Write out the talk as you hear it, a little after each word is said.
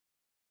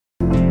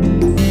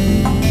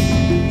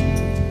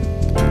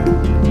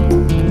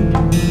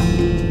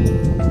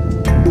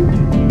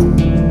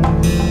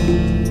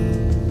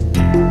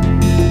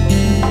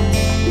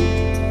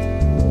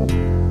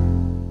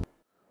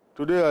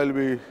Today I will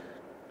be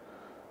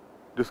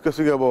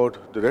discussing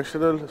about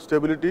directional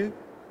stability,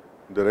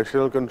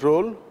 directional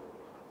control,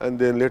 and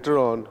then later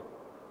on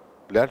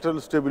lateral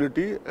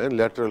stability and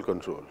lateral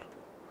control.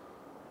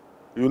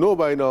 You know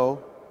by now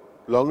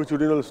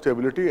longitudinal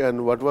stability,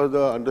 and what was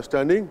the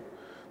understanding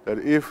that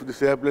if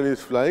this airplane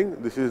is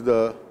flying, this is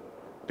the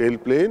tail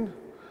plane,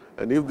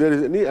 and if there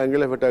is any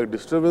angle of attack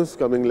disturbance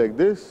coming like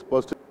this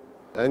positive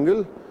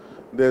angle,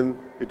 then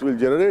it will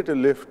generate a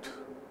lift,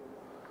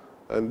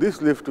 and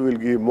this lift will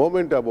give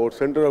moment about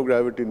center of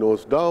gravity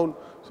nose down.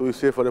 So, we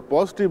say for a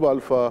positive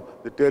alpha,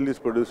 the tail is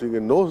producing a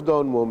nose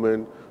down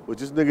moment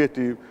which is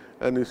negative,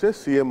 and we say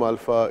Cm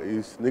alpha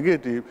is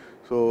negative.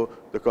 So,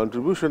 the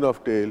contribution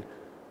of tail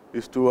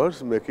is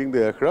towards making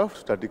the aircraft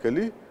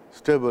statically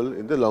stable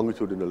in the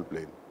longitudinal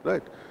plane,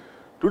 right.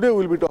 Today,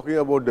 we will be talking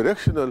about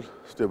directional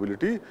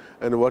stability,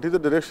 and what is the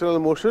directional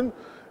motion?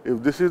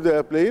 If this is the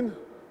airplane,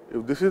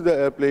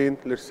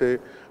 let us say,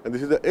 and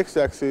this is the x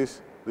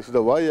axis, this is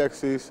the y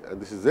axis, and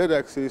this is z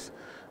axis,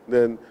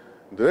 then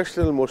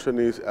directional motion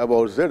is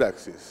about z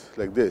axis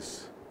like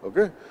this.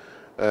 Okay?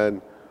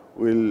 And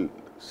we will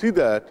see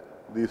that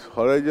this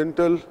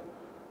horizontal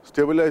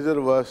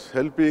stabilizer was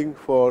helping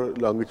for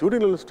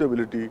longitudinal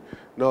stability.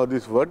 Now,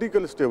 this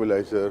vertical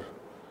stabilizer,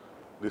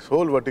 this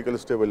whole vertical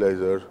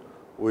stabilizer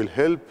will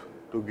help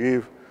to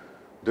give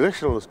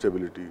directional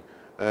stability,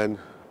 and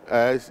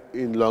as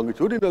in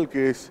longitudinal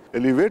case,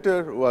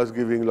 elevator was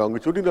giving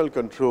longitudinal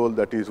control,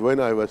 that is when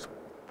I was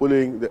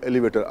pulling the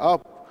elevator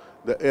up,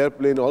 the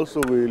airplane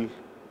also will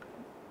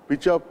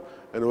pitch up,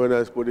 and when I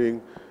was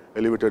putting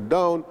elevator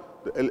down,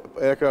 the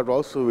aircraft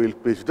also will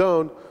pitch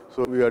down.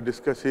 So, we are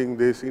discussing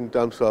this in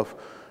terms of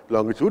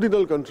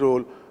longitudinal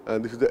control,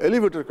 and this is the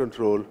elevator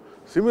control.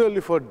 Similarly,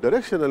 for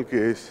directional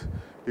case,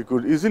 you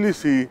could easily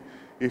see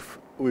if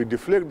we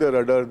deflect the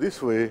rudder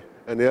this way,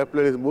 an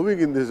airplane is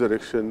moving in this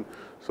direction.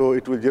 So,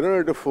 it will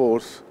generate a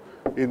force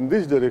in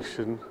this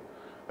direction,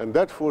 and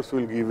that force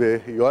will give a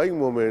yawing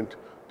moment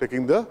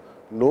taking the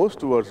nose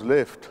towards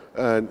left.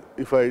 And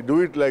if I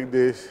do it like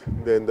this,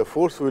 then the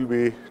force will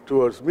be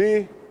towards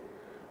me,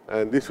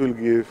 and this will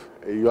give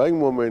a yawing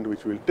moment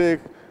which will take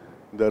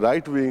the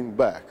right wing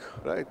back,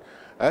 right.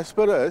 As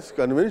far as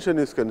convention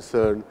is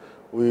concerned,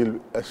 we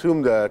will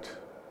assume that,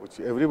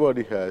 which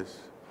everybody has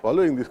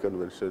following this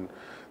convention,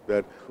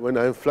 that when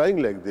I am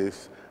flying like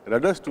this,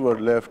 rudders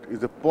toward left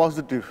is a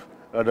positive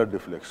rudder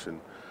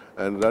deflection,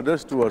 and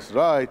rudders towards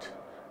right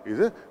is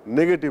a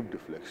negative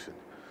deflection.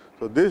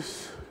 So,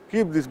 this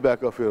keep this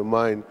back of your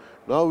mind.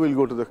 Now, we will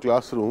go to the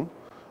classroom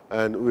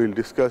and we will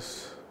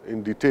discuss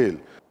in detail.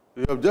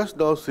 We have just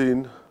now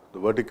seen the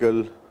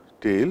vertical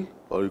tail,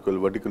 or you call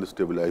vertical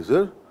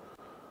stabilizer,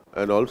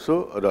 and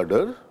also a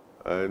rudder,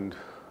 and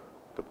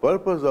the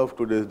purpose of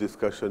today's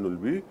discussion will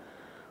be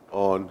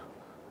on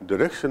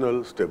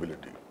directional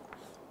stability.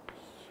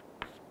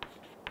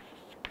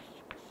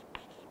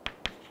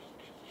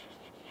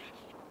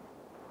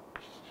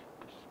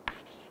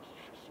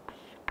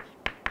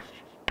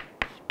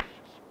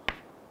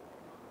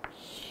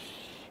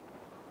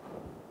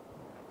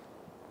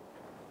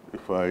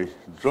 If I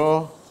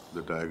draw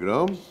the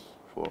diagram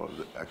for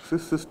the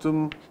axis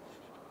system,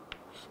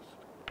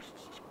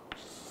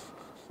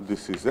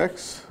 this is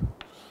x,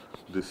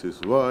 this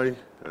is y,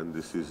 and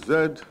this is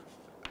z.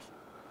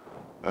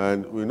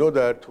 And we know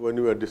that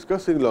when we are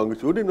discussing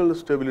longitudinal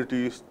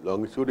stability,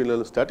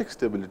 longitudinal static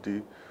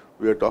stability,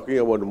 we are talking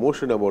about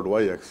motion about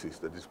y axis,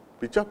 that is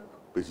pitch up,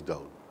 pitch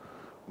down.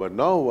 But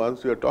now,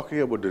 once we are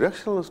talking about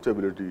directional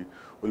stability,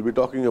 we will be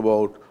talking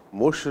about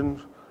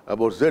motion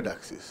about z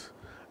axis.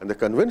 And the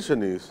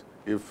convention is,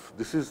 if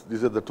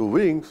these are the two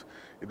wings,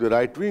 if the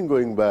right wing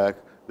going back,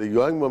 the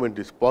yawing moment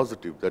is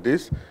positive. That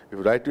is,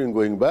 if right wing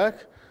going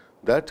back,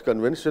 that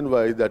convention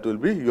wise that will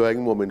be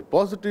yawing moment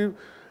positive,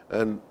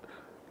 and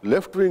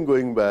left wing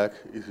going back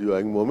is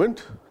yawing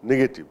moment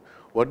negative.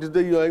 What is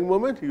the yawing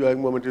moment?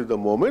 Yawing moment is the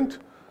moment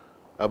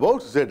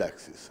about z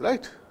axis,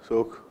 right.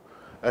 So,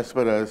 as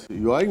far as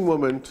yawing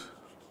moment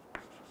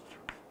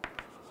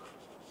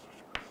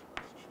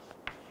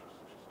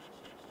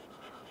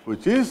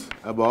which is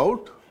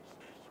about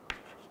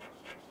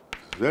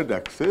z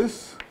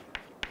axis,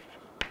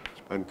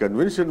 and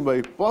convention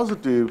by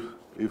positive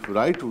if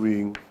right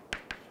wing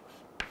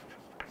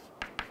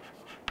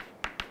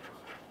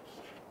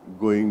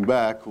going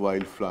back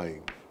while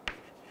flying,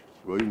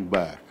 going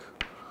back,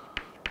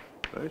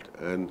 right,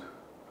 and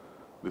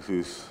this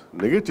is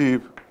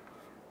negative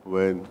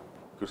when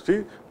you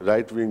see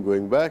right wing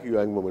going back,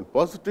 yawing moment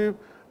positive,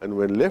 and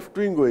when left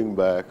wing going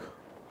back,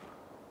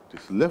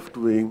 this left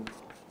wing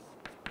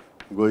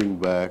going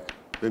back,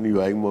 then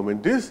yawing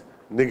moment is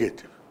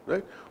negative,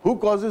 right. Who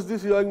causes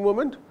this yawing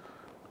moment?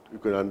 You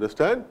can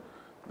understand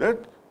that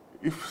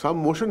if some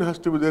motion has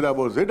to be there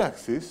about z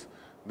axis,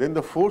 then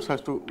the force has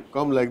to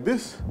come like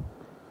this,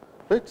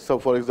 right. So,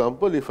 for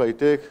example, if I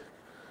take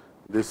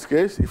this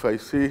case, if I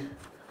see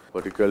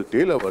vertical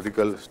tail or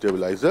vertical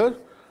stabilizer,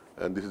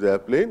 and this is the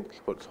airplane,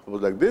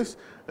 suppose like this,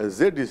 and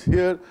z is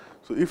here.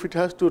 So, if it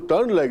has to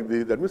turn like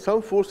this, that means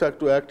some force has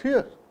to act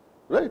here,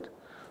 right.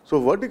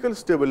 So, vertical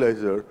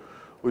stabilizer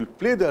will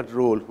play that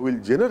role, will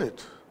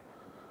generate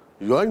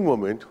yawing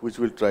moment, which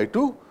will try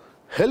to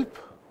help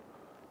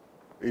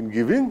in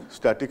giving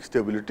static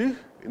stability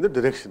in the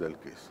directional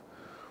case.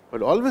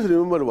 But always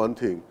remember one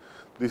thing,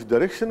 this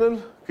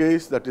directional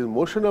case, that is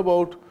motion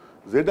about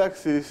z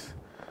axis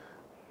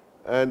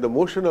and the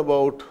motion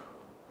about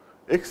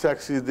x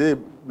axis, they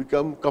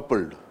become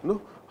coupled.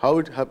 No? How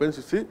it happens,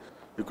 you see?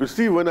 You could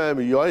see when I am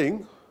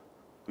yawing,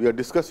 we are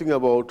discussing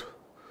about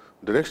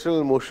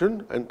directional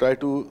motion and try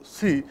to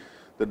see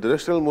the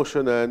directional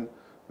motion and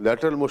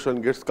lateral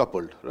motion gets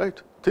coupled,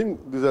 right? Think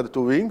these are the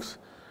two wings.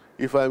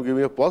 If I am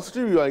giving a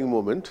positive yawing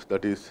moment,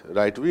 that is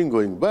right wing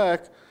going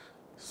back,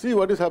 see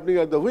what is happening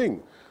at the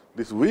wing.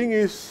 This wing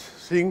is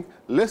seeing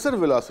lesser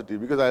velocity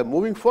because I am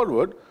moving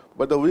forward,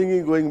 but the wing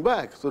is going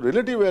back. So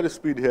relative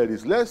airspeed here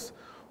is less,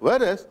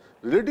 whereas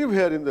relative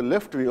here in the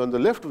left wing, on the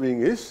left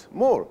wing is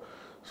more.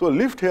 So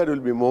lift here will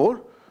be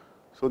more.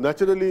 So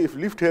naturally, if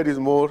lift here is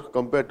more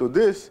compared to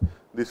this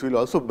will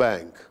also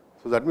bank.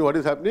 So that means what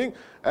is happening?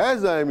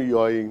 As I am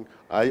yawing,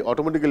 I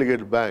automatically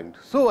get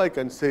banked. So I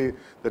can say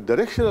the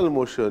directional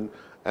motion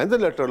and the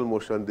lateral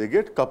motion, they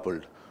get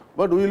coupled.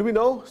 But we will be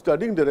now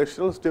studying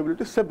directional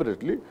stability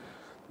separately,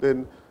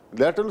 then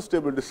lateral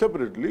stability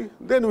separately,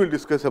 then we will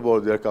discuss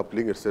about their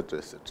coupling, etc.,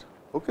 etc.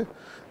 Okay?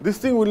 This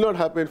thing will not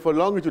happen for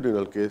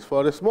longitudinal case.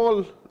 For a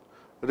small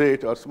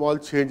rate or small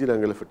change in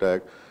angle of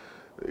attack,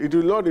 it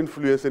will not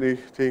influence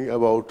anything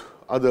about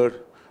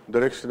other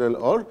directional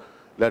or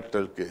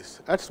lateral case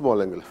at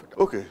small angle of attack.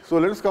 Okay, so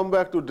let us come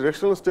back to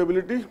directional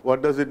stability.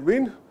 What does it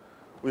mean?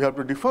 We have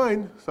to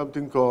define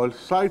something called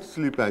side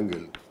slip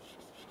angle.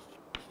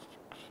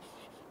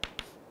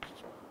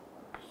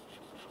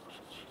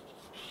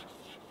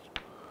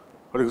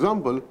 For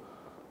example,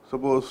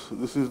 suppose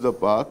this is the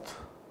path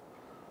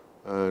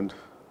and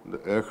the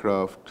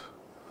aircraft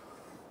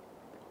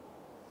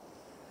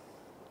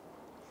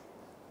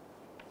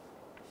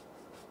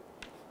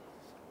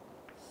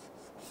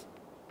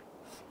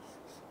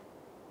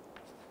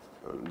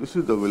and this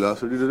is the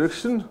velocity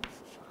direction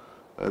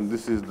and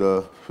this is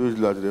the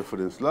fuselage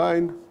reference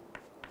line.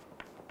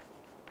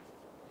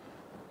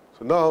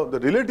 So now the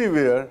relative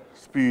air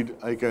speed,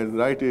 I can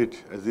write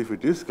it as if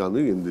it is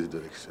coming in this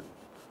direction.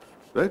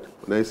 Right?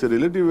 When I say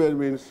relative air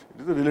means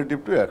it is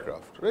relative to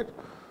aircraft, right?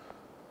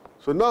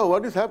 So now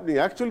what is happening?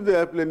 Actually the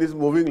airplane is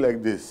moving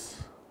like this,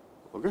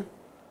 okay?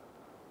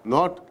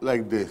 Not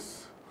like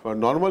this. For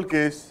normal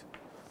case,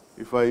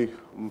 if I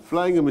am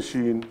flying a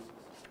machine,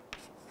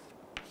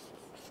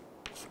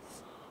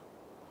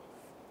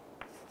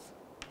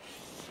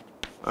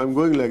 I am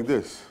going like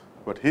this.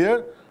 But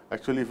here,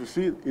 actually if you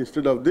see,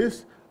 instead of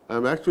this, I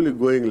am actually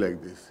going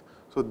like this.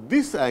 So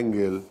this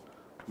angle,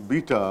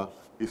 beta,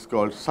 is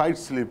called side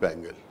slip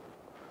angle.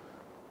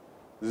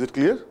 Is it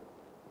clear?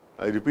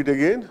 I repeat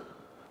again.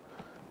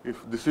 If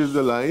this is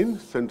the line,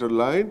 center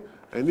line,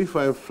 and if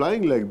I am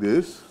flying like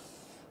this,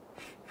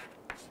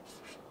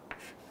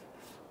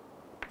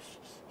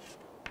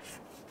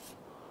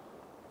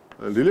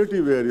 and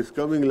relative air is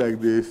coming like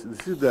this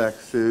is the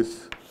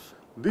axis,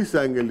 this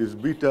angle is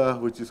beta,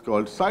 which is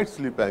called side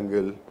slip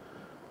angle,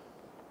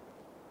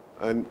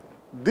 and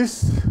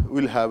this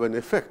will have an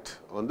effect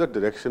on the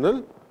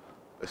directional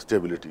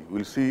stability. We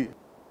will see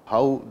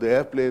how the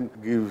airplane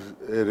gives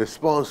a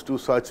response to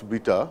such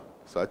beta,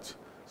 such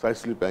side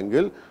slip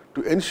angle,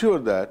 to ensure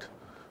that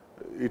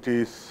it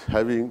is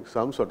having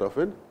some sort of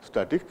a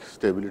static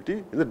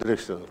stability in the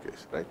directional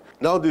case. Right?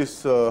 Now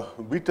this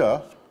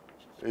beta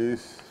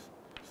is,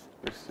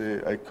 let's say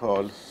I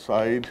call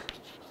side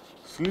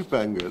slip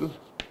angle.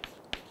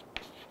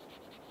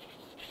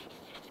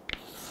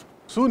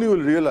 Soon you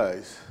will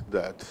realize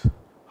that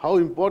how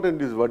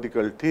important is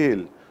vertical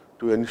tail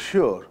to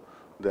ensure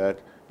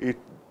that it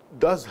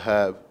does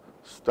have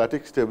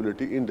static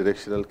stability in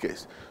directional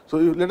case. So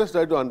let us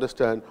try to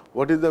understand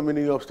what is the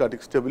meaning of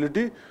static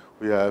stability.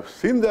 We have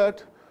seen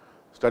that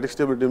static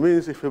stability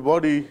means if a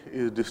body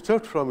is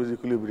disturbed from its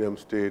equilibrium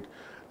state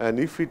and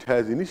if it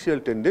has initial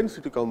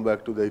tendency to come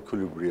back to the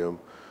equilibrium,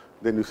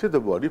 then you say the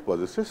body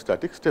possesses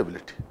static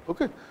stability.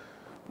 Okay?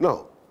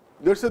 Now,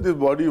 let us say this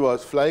body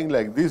was flying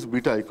like this,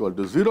 beta equal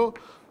to 0.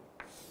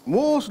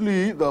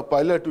 Mostly the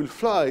pilot will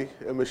fly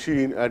a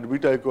machine at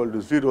beta equal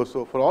to 0.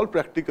 So for all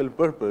practical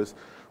purpose,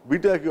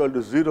 beta equal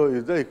to 0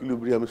 is the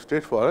equilibrium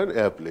state for an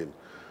airplane.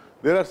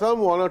 There are some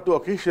one or two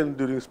occasions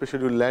during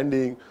especially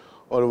landing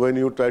or when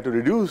you try to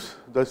reduce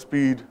the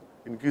speed,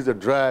 increase the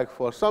drag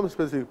for some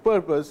specific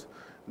purpose,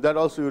 that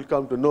also you will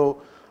come to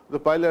know the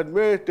pilot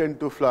may tend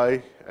to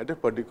fly at a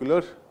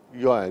particular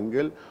yaw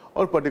angle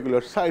or particular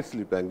side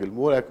slip angle,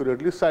 more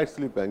accurately side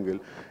slip angle.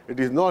 It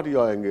is not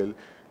yaw angle.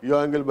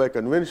 Yaw angle by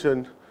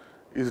convention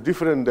is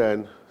different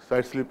than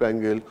side slip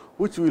angle,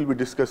 which we will be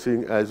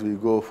discussing as we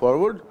go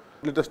forward.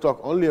 Let us talk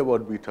only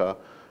about beta,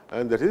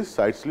 and that is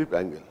side slip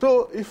angle.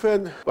 So if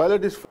a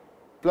pilot is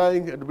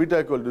flying at beta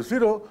equal to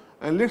 0,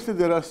 and let's say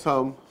there are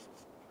some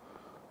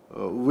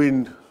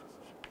wind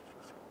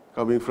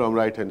coming from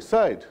right hand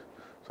side.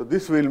 So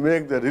this will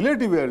make the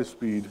relative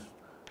airspeed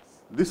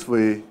this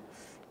way,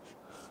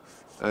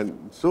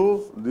 and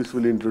so this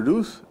will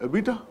introduce a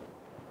beta.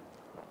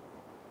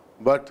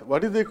 But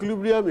what is the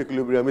equilibrium?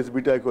 Equilibrium is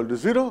beta equal to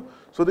 0.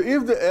 So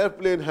if the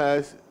airplane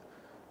has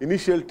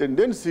initial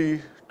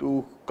tendency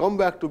to come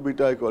back to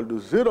beta equal to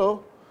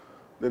 0,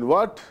 then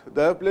what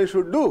the airplane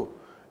should do?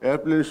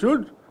 Airplane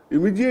should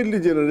immediately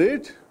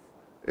generate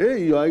a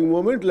yawing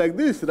moment like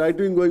this, right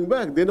wing going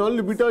back, then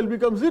only beta will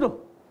become 0.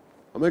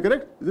 Am I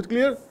correct? Is it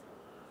clear?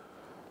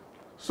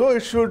 So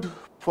it should,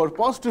 for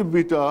positive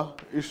beta,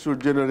 it should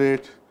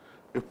generate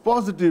a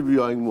positive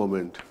yawing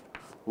moment.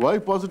 Why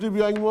positive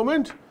yawing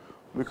moment?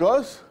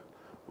 Because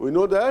we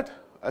know that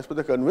as per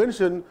the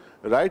convention,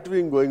 right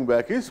wing going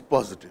back is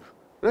positive.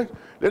 Right?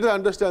 Let us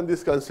understand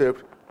this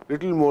concept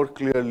little more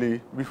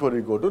clearly before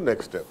we go to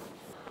next step.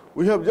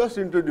 We have just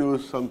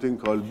introduced something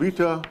called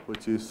beta,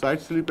 which is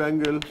side slip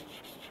angle.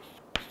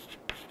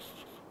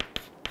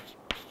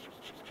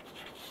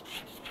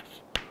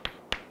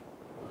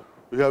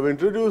 We have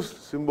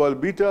introduced symbol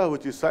beta,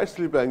 which is side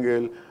slip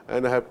angle,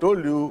 and I have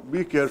told you,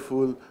 be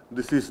careful,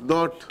 this is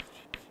not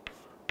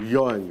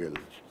yaw angle.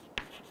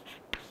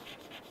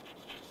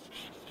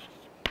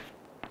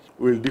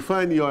 We will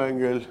define yaw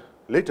angle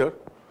later.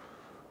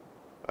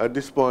 At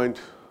this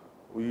point,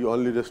 we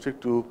only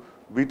restrict to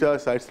beta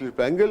side slip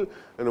angle.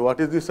 And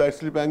what is the side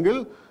slip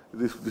angle?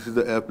 This is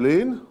the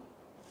airplane.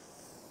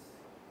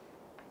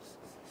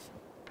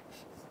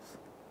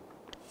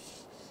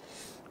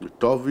 The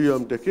top view I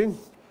am taking.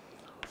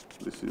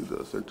 This is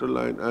the central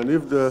line. And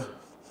if the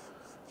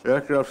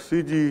aircraft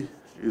CG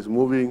is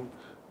moving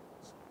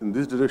in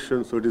this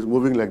direction, so it is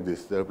moving like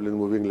this, the airplane is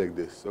moving like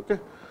this. Okay?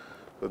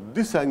 So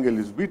this angle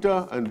is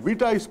beta, and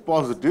beta is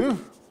positive,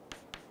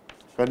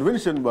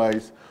 convention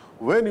wise,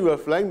 when you are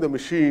flying the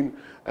machine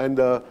and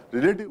the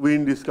relative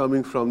wind is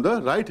coming from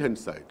the right hand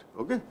side.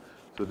 Okay?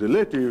 So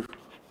relative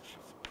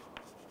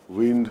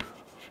wind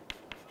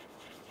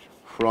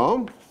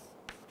from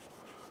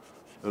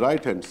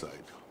right hand side.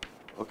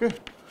 Okay?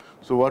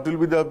 So what will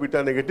be the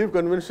beta negative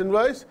convention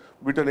wise?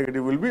 Beta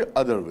negative will be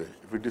other way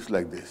if it is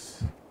like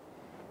this.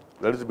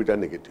 That is beta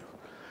negative.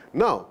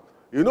 Now,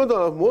 you know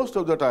the most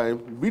of the time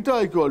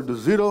beta equal to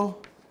 0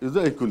 is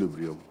the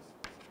equilibrium.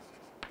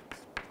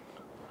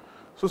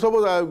 So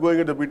suppose I am going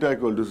at the beta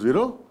equal to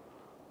 0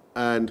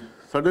 and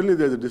suddenly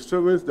there is a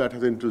disturbance that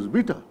has introduced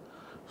beta.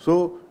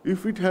 So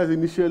if it has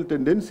initial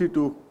tendency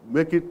to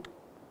make it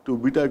to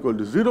beta equal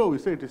to 0, we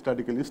say it is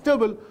statically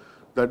stable.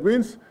 That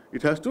means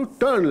it has to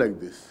turn like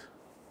this.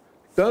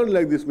 Turn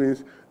like this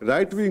means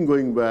right wing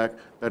going back.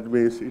 That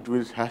means it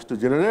has to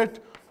generate,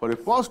 for a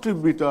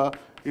positive beta,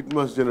 it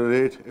must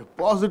generate a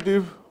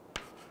positive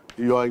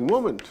yawing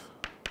moment.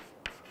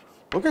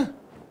 Okay?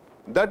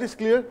 That is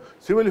clear.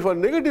 Similarly, for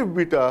negative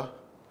beta,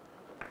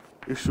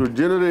 it should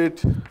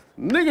generate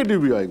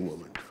negative yawing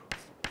moment.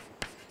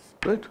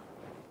 Right?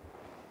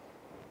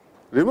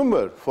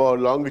 Remember, for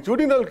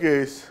longitudinal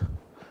case,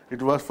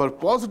 it was for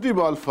positive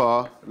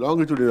alpha,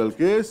 longitudinal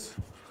case,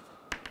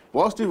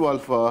 positive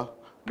alpha,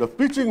 the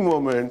pitching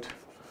moment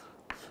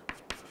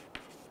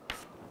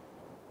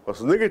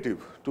was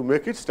negative to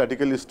make it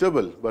statically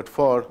stable. But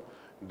for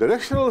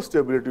directional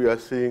stability, we are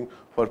seeing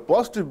for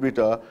positive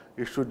beta,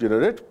 it should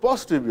generate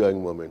positive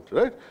yawing moment,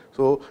 right?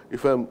 So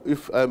if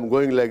I'm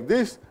going like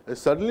this, and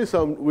suddenly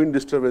some wind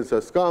disturbance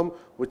has come,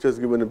 which has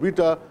given a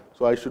beta,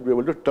 so I should be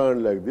able to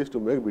turn like this to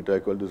make beta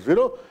equal to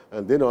 0,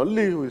 and then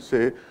only we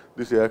say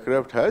this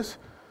aircraft has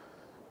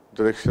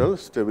directional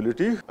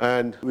stability,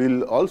 and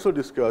we'll also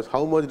discuss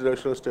how much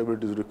directional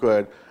stability is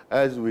required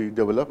as we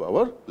develop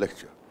our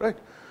lecture, right?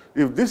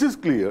 If this is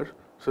clear,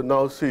 so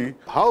now see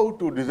how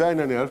to design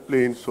an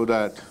airplane so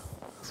that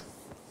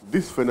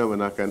this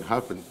phenomena can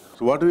happen.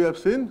 So what we have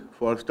seen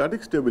for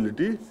static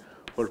stability,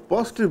 for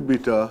positive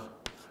beta,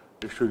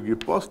 it should give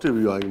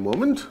positive yawing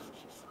moment,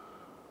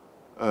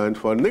 and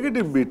for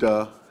negative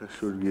beta, it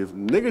should give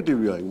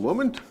negative yawing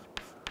moment,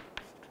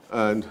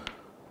 and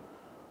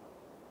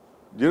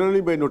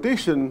generally by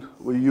notation,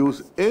 we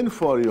use n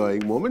for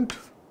yawing moment.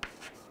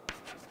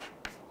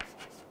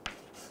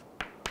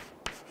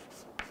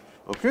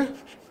 Okay?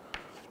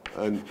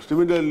 And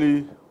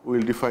similarly, we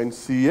will define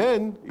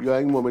Cn,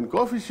 yawing moment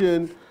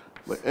coefficient,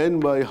 by n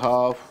by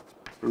half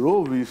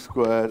rho v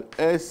square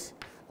s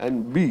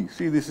and b.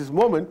 See, this is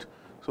moment.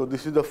 So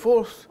this is the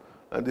force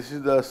and this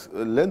is the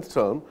length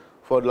term.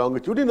 For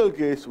longitudinal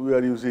case, we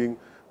are using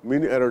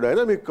mean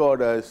aerodynamic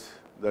chord as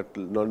that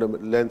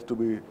length to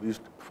be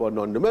used for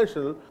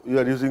non-dimensional. We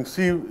are using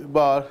c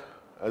bar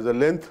as a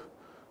length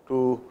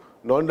to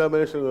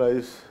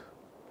non-dimensionalize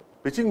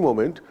pitching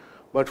moment,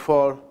 but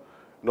for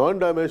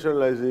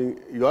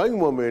non-dimensionalizing yawing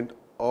moment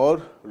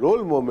or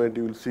roll moment,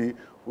 you will see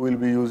we will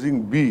be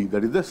using b,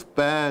 that is the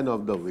span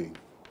of the wing,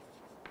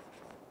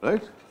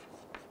 right?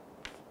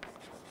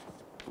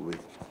 Wing.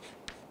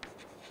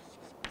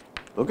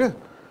 Okay.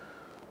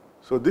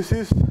 So this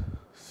is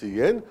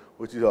Cn,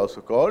 which is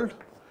also called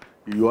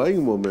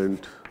yawing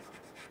moment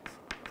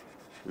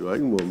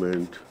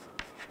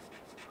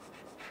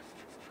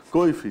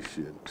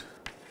coefficient.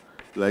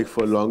 Like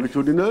for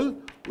longitudinal,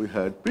 we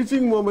had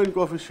pitching moment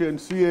coefficient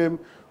Cm.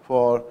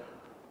 For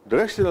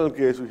directional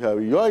case, we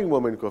have yawing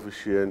moment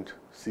coefficient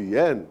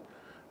Cn,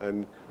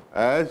 and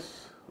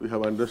as we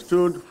have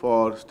understood,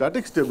 for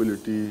static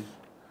stability,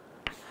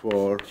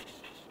 for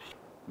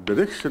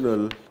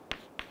directional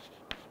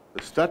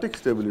static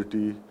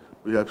stability,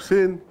 we have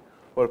seen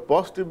for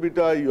positive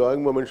beta,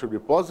 yawing moment should be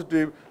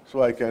positive.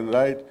 So I can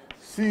write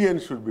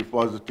Cn should be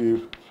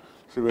positive.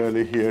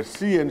 Similarly, here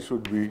Cn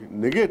should be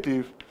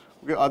negative.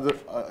 Okay,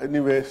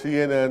 anyway,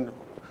 Cn and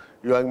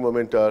yawing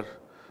moment are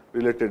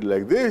related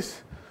like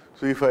this.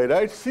 So if I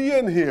write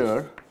Cn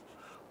here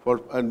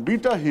and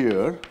beta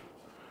here,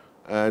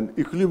 and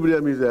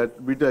equilibrium is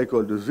at beta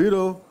equal to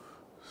 0.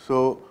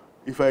 So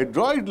if I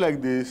draw it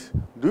like this,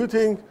 do you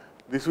think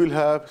this will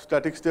have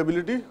static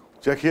stability?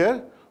 Check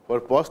here. For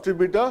positive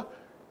beta,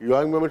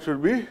 yawing moment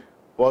should be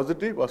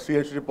positive, or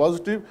Cn should be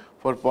positive.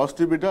 For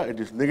positive beta, it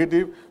is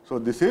negative. So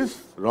this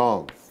is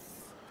wrong.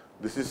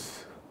 This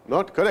is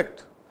not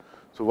correct.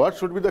 So what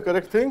should be the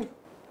correct thing?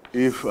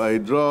 If I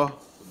draw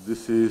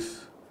this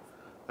is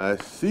as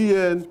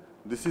Cn,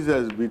 this is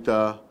as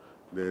beta,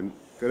 then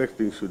correct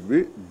thing should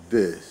be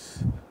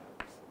this.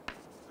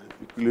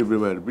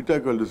 Equilibrium at beta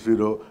equal to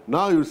 0.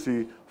 Now you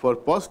see for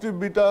positive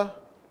beta,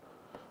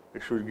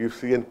 it should give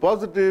Cn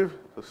positive.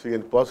 So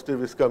Cn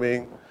positive is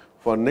coming.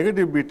 For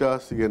negative beta,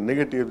 Cn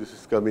negative, this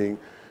is coming.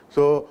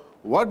 So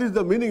what is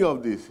the meaning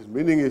of this?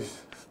 Meaning is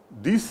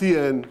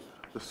dCn,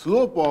 the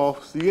slope of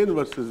Cn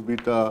versus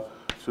beta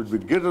should be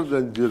greater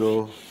than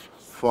 0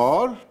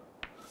 for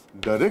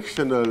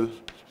directional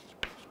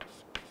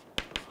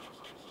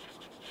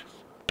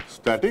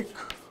static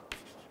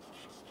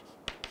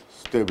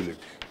stability.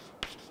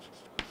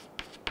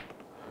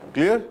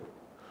 Clear?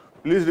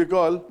 Please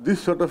recall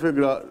this sort of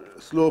a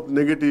slope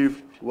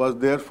negative was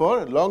there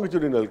for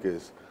longitudinal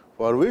case,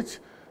 for which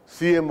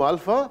Cm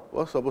alpha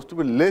was supposed to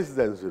be less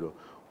than 0.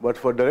 But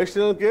for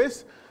directional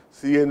case,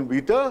 Cn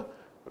beta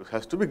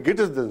has to be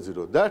greater than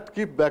 0. That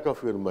keep back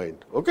of your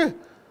mind. Okay?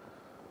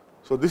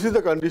 So this is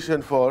the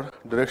condition for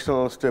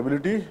directional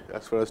stability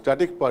as far as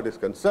static part is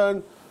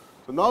concerned.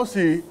 So now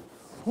see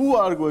who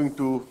are going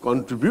to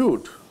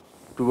contribute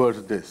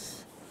towards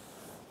this.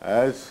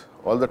 As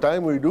all the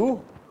time we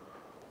do,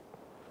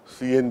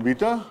 Cn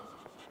beta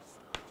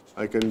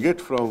I can get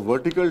from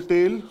vertical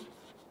tail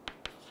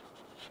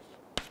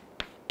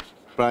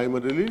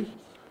primarily,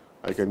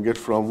 I can get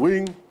from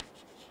wing,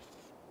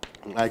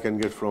 I can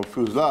get from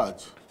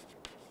fuselage.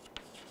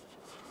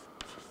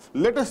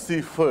 Let us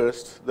see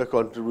first the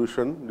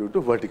contribution due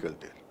to vertical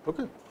tail.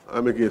 Okay? I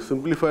am making a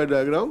simplified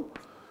diagram.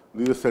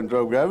 This is the center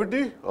of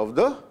gravity of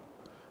the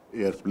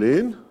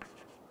airplane,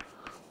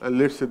 and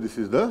let's say this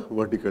is the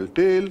vertical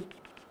tail,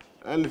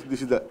 and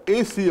this is the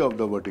AC of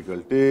the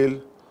vertical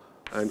tail,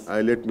 and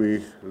let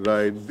me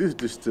write this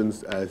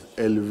distance as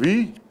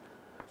LV,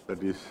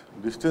 that is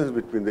distance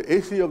between the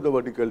AC of the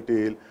vertical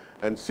tail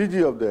and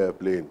CG of the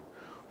airplane.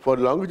 For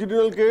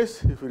longitudinal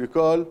case, if you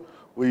recall,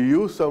 we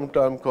used some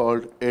term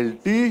called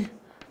LT,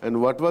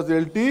 and what was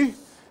LT?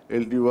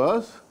 LT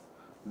was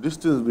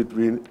distance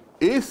between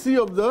AC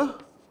of the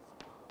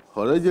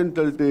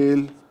horizontal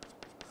tail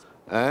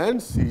and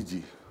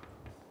CG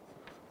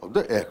of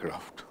the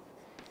aircraft.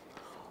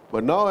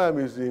 But now I am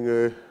using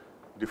a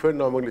different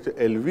nomenclature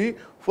LV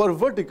for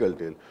vertical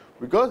tail,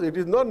 because it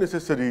is not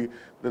necessary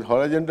that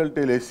horizontal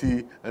tail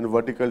AC and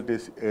vertical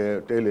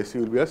tail AC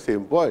will be at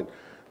same point.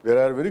 There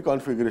are very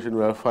configurations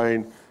where I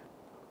find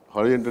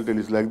horizontal tail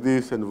is like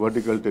this and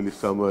vertical tail is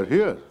somewhere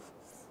here.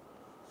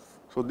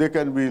 So they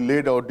can be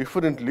laid out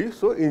differently.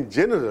 So in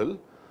general,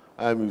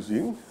 I am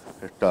using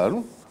a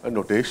term, a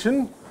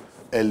notation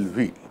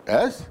LV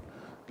as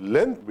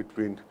length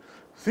between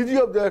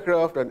CG of the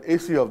aircraft and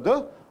AC of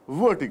the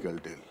vertical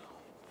tail.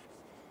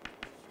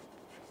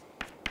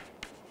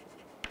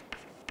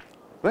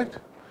 Right?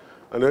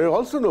 And I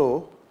also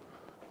know,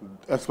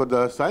 as per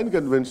the sign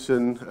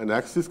convention and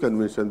axis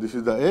convention, this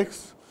is the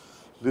X,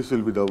 this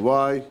will be the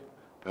Y,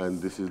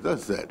 and this is the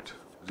Z.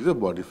 This is a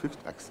body fixed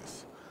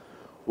axis.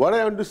 What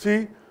I want to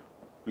see,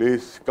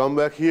 please come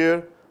back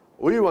here.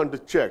 We want to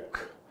check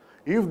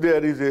if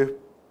there is a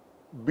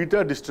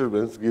beta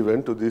disturbance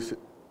given to this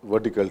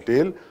vertical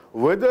tail,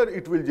 whether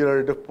it will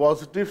generate a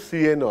positive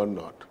Cn or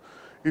not.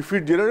 If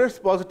it generates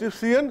positive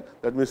Cn,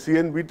 that means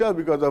Cn beta,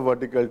 because the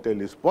vertical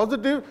tail is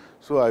positive.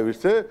 So I will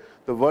say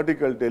the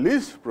vertical tail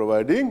is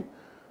providing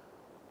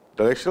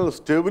directional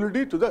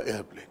stability to the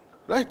airplane.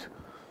 Right?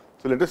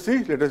 So let us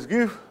see, let us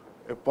give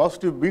a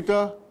positive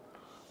beta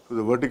to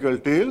the vertical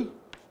tail.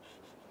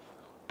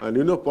 And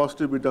you know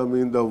positive beta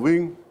means the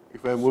wing,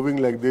 if I am moving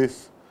like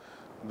this,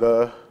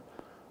 the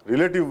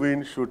relative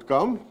wind should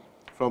come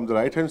from the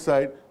right hand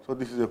side. So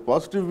this is a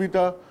positive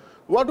beta.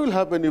 What will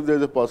happen if there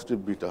is a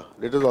positive beta?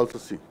 Let us also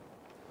see.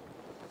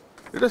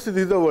 Let us see,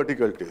 this is the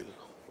vertical tail.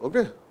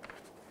 Okay?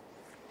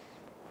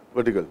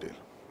 Vertical tail.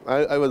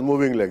 I was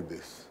moving like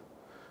this.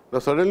 Now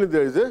suddenly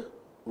there is a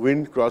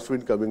wind,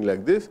 crosswind coming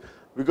like this,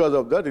 because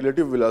of the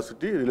relative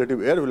velocity,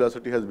 relative air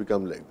velocity has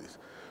become like this.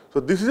 So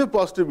this is a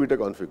positive beta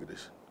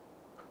configuration,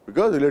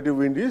 because relative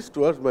wind is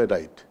towards my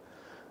right.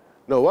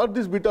 Now what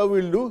this beta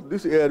will do?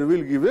 This air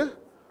will give a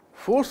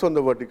force on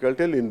the vertical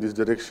tail in this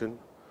direction.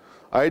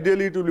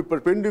 Ideally, it will be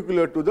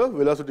perpendicular to the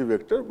velocity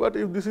vector, but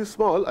if this is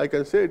small, I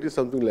can say it is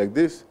something like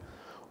this.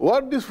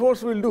 What this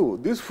force will do?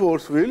 This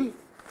force will,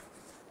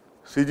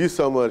 CG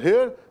somewhere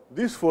here,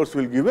 this force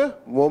will give a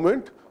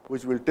moment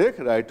which will take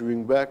right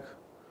wing back.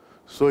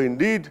 So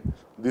indeed,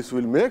 this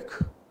will make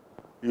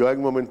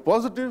yawing moment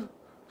positive.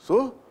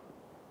 So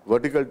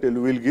vertical tail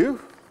will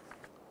give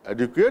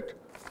adequate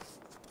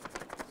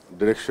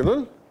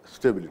directional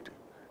stability.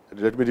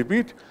 Let me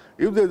repeat,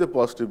 if there is a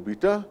positive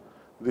beta,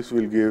 this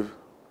will give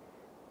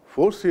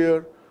force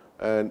here,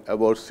 and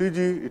about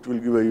CG, it will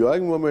give a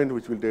yawing moment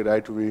which will take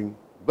right wing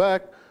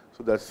back,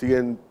 so that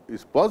Cn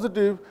is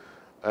positive,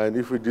 and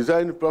if we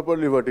design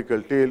properly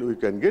vertical tail, we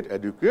can get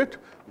adequate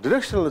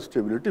directional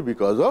stability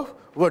because of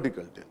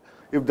vertical tail.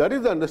 If that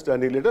is the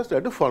understanding, let us try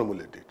to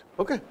formulate it.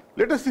 Okay.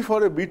 Let us see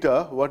for a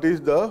beta what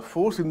is the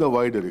force in the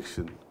y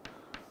direction.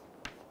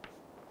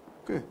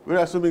 Okay. We are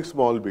assuming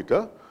small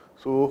beta,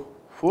 so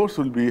force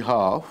will be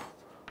half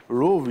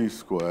rho v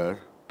square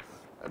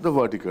at the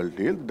vertical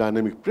tail,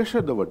 dynamic pressure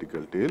at the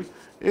vertical tail,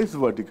 is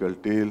vertical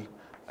tail,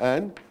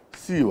 and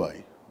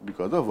Cy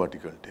because of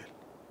vertical tail.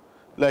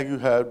 Like you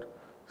have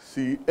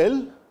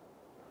Cl,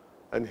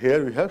 and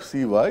here we have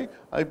Cy.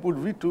 I put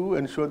V to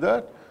ensure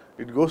that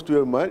it goes to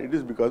your mind, it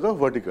is because of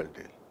vertical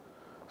tail.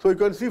 So you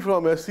can see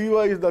from here,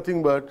 Cy is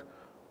nothing but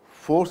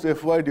force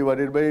Fy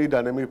divided by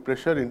dynamic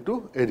pressure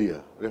into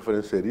area,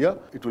 reference area.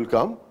 It will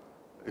come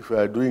if we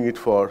are doing it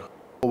for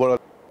overall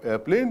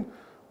airplane,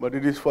 but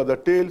it is for the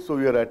tail, so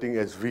we are writing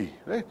as V,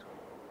 right?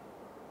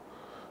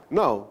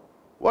 Now,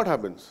 what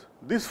happens?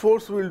 This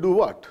force will do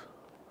what?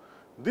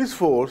 This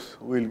force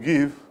will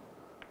give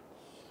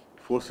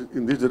force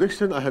in this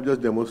direction. I have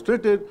just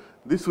demonstrated.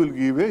 This will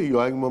give a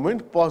yawing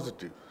moment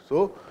positive.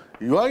 So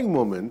yawing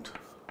moment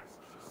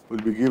will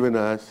be given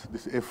as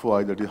this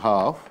Fy, that is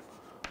half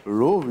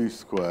rho v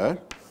square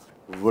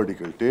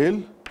vertical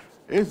tail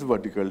is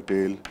vertical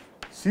tail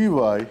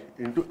Cy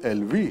into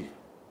Lv,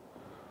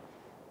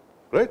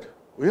 right?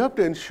 We have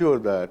to ensure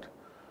that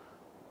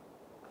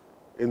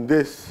in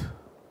this,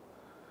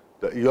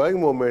 the yawing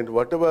moment,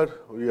 whatever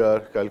we are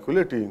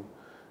calculating,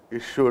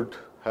 it should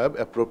have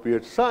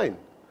appropriate sign.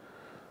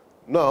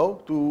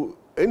 Now, to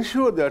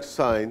ensure that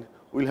sign,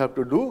 we will have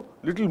to do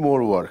little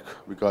more work,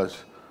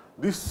 because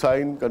this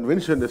sign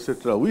convention,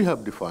 etc., we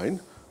have defined,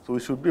 so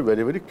we should be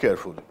very, very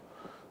careful.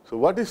 So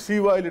what is Cy?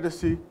 Let us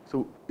see.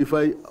 So if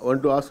I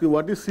want to ask you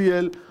what is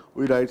Cl,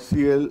 we write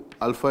Cl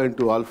alpha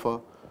into alpha,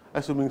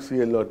 assuming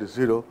Cl naught is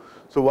 0.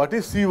 So what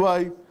is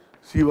Cy?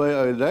 Cy I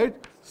will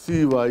write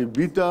Cy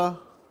beta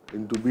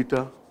into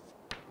beta,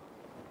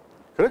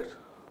 correct?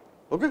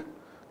 Okay.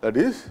 That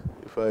is,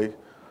 if I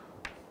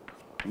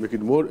make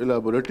it more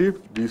elaborative,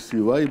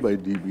 dCy by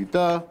d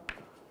beta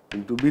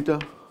into beta,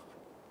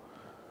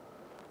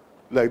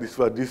 like this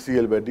for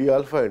dCl by d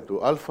alpha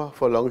into alpha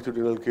for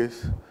longitudinal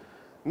case.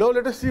 Now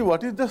let us see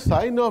what is the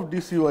sign of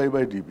dCy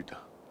by d beta.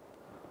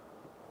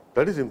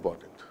 That is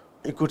important.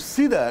 You could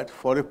see that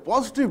for a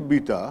positive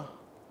beta,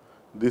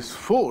 this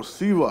force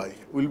Cy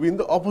will be in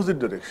the opposite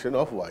direction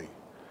of y.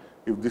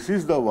 If this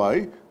is the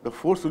y, the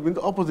force will be in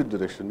the opposite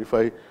direction. If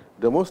I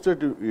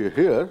demonstrate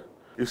here,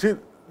 you see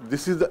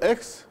this is the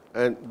x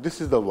and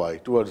this is the y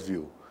towards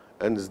you,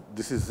 and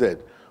this is z.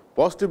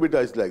 Positive beta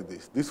is like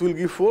this. This will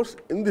give force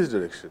in this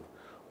direction,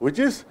 which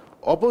is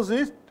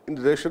opposite in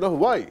the direction of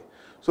y.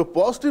 So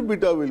positive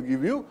beta will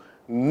give you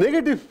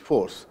negative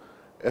force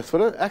as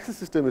far as axis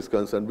system is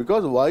concerned,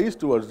 because y is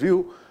towards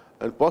you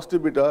and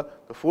positive beta,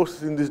 the force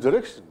is in this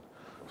direction.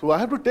 So I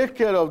have to take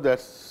care of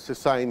that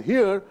sign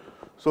here.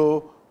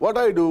 So what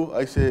I do,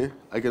 I say,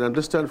 I can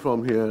understand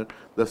from here,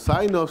 the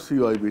sign of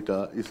Cy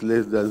beta is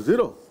less than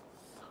 0.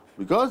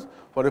 Because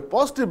for a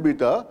positive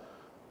beta,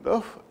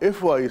 the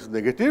Fy is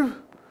negative.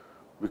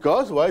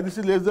 Because why this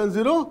is less than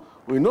 0?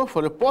 We know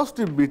for a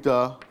positive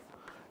beta,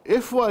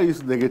 Fy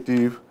is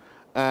negative,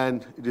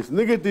 and it is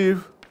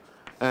negative,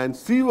 and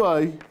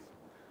Cy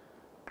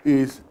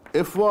is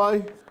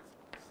Fy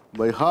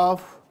by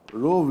half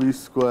rho v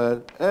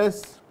square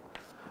s.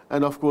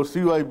 And of course,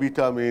 Cy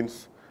beta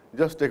means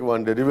just take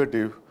one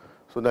derivative.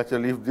 So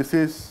naturally, if this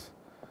is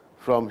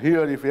from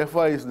here, if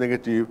Fy is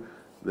negative,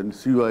 then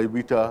Cy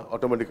beta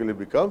automatically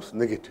becomes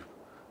negative,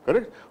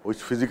 correct? Which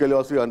physically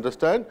also you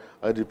understand.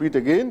 I repeat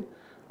again,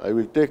 I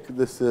will take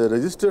this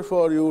register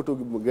for you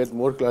to get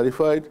more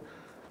clarified.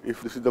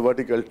 If this is the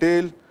vertical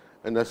tail,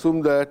 and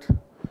assume that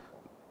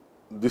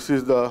this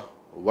is the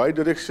y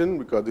direction,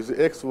 because this is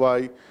x,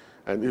 y,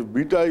 and if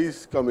beta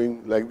is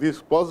coming like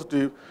this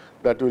positive,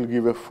 that will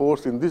give a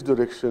force in this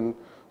direction.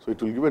 So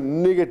it will give a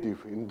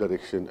negative in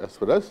direction as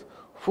far as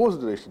force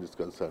direction is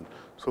concerned.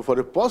 So for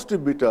a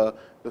positive beta,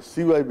 the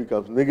Cy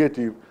becomes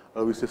negative,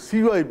 or we say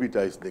Cy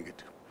beta is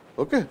negative.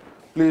 Okay?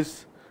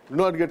 Please do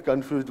not get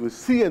confused with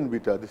Cn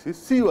beta. This is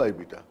Cy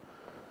beta.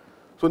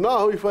 So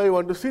now if I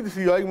want to see this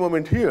yawing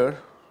moment here,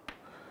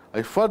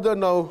 I further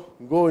now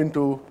go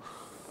into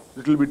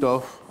little bit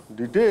of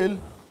detail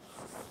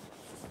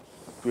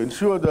to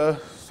ensure the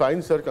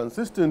signs are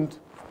consistent.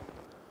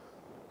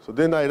 So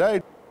then I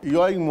write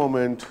yawing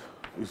moment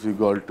is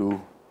equal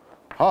to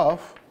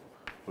half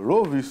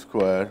rho v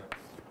square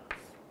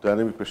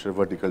dynamic pressure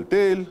vertical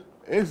tail,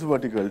 S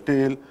vertical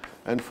tail,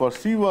 and for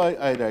Cy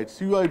I write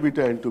Cy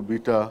beta into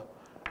beta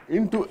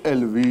into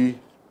Lv,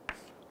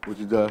 which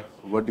is the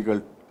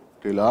vertical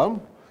tail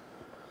arm.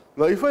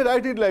 Now, if I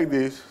write it like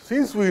this,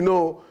 since we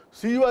know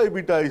Cy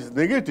beta is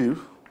negative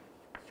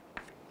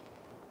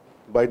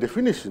by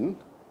definition,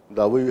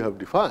 the way we have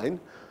defined,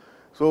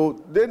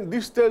 so then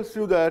this tells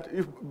you that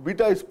if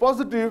beta is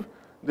positive,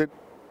 then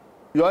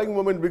yawing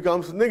moment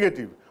becomes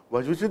negative,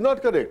 which is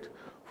not correct.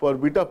 For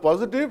beta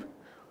positive,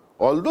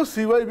 although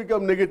Cy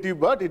become negative,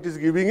 but it is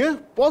giving a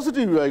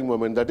positive yawing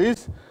moment. That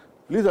is,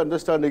 please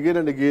understand again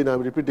and again, I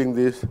am repeating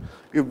this.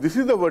 If this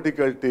is the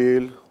vertical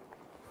tail,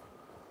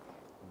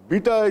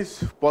 beta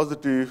is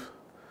positive,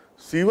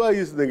 Cy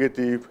is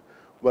negative,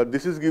 but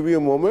this is giving a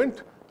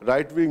moment,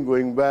 right wing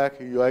going back,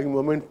 yawing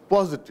moment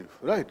positive,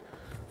 right?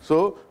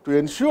 So, to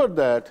ensure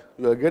that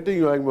you are getting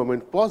yawing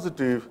moment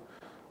positive,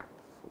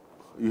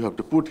 you have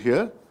to put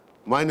here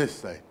minus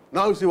sign.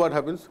 Now, you see what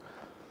happens.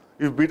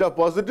 If beta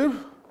positive,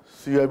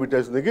 Cy beta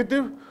is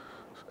negative,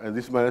 and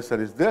this minus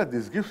sign is there,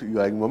 this gives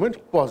yawing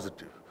moment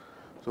positive.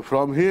 So,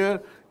 from here,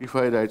 if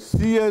I write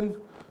Cn,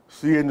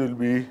 Cn will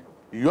be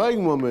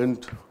yawing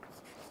moment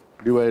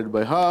divided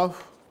by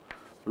half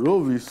rho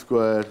v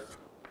square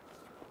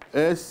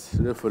S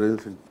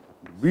reference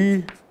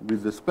B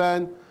with the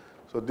span.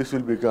 So, this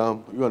will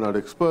become, you are not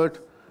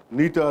expert,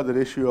 neta the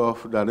ratio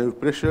of dynamic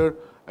pressure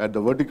at the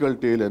vertical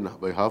tail and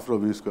by half rho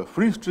v square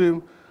free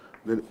stream,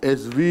 then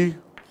SV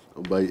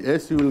by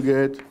S you will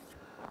get,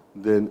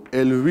 then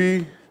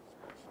LV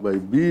by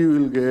B you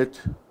will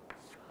get,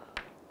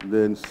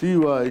 then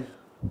Cy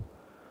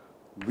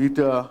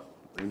beta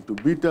into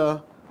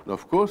beta. Now,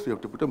 of course, you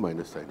have to put a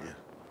minus sign here,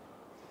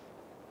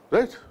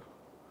 right?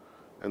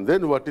 And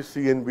then what is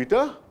Cn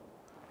beta?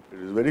 It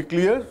is very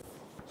clear.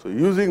 So,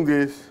 using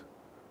this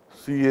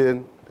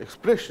Cn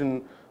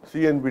expression,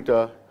 Cn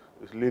beta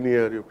is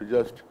linear, you have to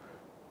just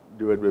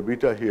divide by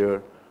beta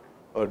here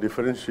or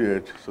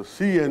differentiate. So,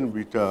 Cn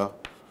beta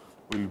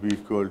will be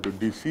equal to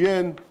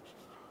dCn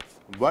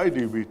by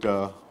d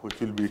beta, which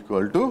will be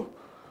equal to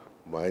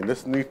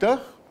minus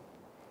neta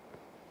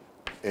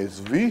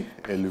SV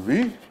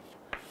Lv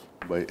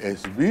by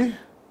Sb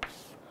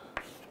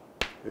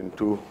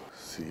into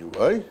Cy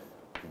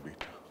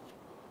beta.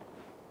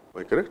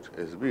 Am I correct?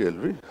 Sb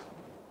Lv.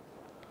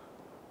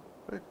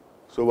 Right.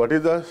 So, what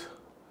is the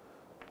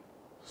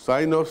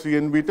sign of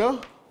Cn beta?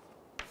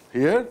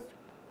 Here,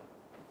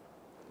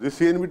 this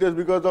Cn beta is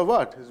because of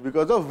what? It's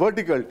because of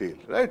vertical tail,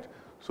 right?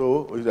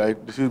 So,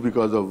 this is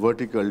because of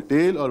vertical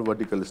tail or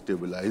vertical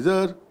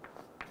stabilizer.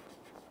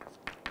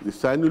 This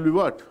sign will be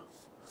what?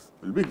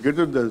 Will be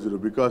greater than 0,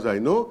 because I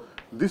know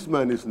this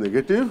man is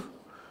negative,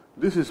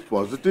 this is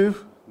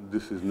positive,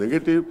 this is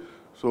negative.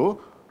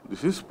 So,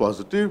 this is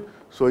positive.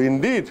 So,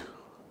 indeed,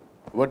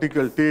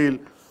 vertical tail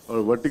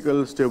or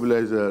vertical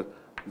stabilizer,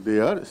 they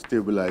are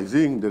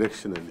stabilizing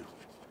directionally.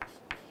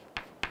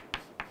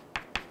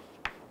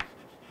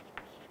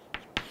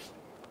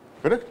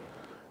 Correct?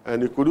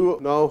 And you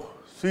could now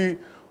see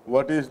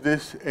what is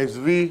this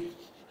SV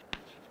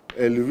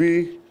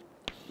Lv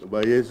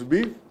by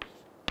Sb.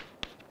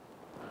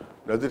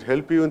 Does it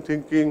help you in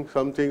thinking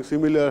something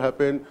similar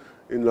happened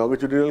in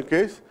longitudinal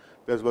case?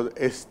 That was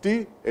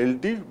St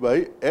Lt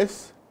by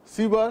S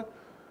C bar.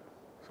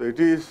 So, it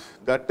is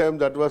that time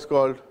that was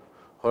called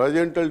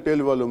horizontal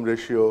tail volume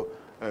ratio,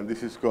 and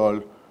this is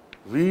called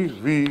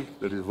VV,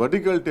 that is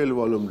vertical tail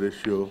volume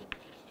ratio,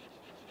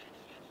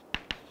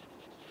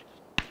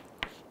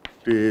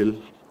 tail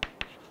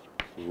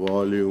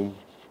volume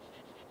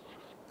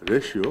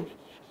ratio.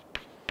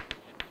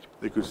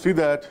 You could see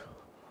that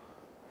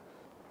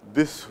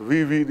this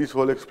VV, this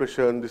whole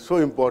expression is so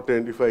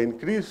important. If I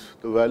increase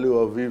the value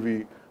of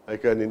VV, I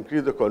can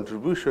increase the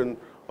contribution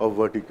of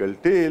vertical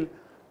tail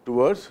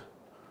towards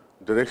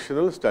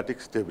directional static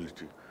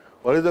stability.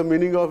 What is the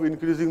meaning of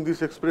increasing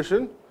this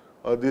expression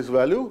or this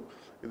value?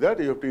 Is that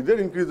you have to either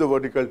increase the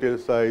vertical tail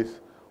size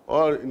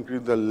or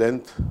increase the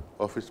length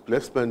of its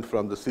placement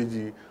from the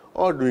CG,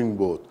 or doing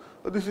both.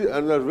 So, this is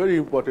another very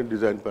important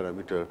design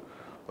parameter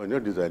when you are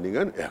designing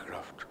an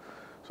aircraft.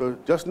 So,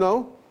 just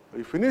now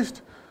we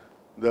finished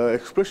the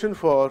expression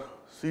for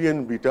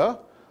Cn beta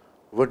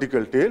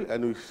vertical tail,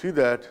 and we see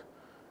that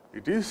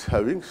it is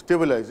having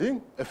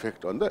stabilizing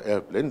effect on the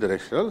airplane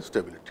directional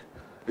stability.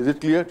 Is it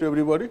clear to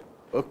everybody?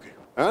 Okay.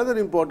 Another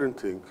important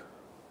thing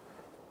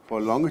for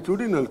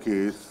longitudinal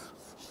case,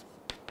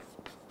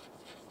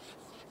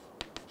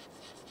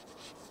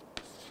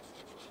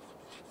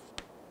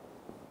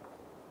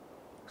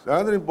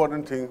 another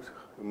important thing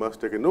you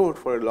must take a note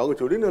for a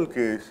longitudinal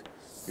case,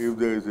 if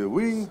there is a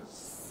wing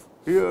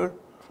here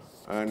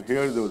and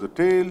here there was a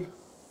tail,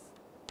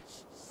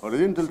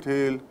 horizontal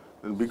tail,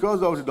 then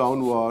because of the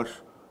downwash,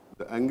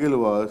 the angle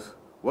was,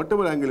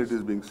 whatever angle it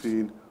is being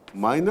seen,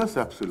 minus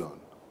epsilon,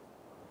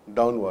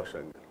 downwash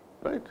angle,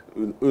 right?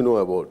 We know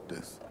about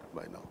this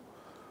by now.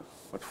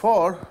 But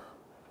for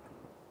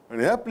an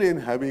airplane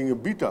having a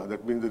beta,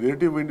 that means the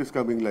relative wind is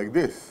coming like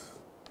this,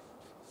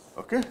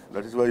 Okay,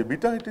 that is why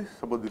beta it is.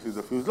 Suppose this is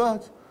the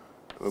fuselage,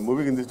 we are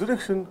moving in this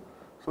direction.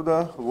 So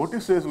the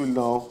vortices will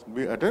now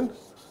be at an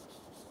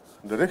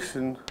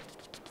direction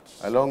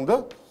along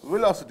the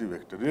velocity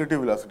vector, relative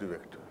velocity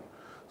vector.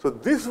 So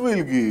this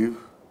will give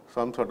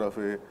some sort of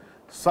a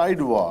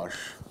side wash.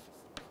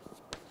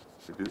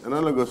 It is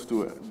analogous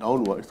to a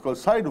downward. It's called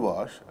side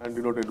wash and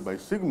denoted by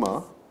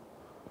sigma.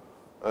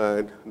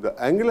 And the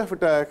angle of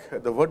attack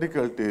at the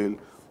vertical tail,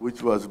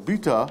 which was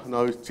beta,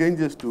 now it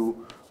changes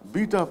to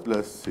beta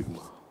plus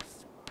sigma.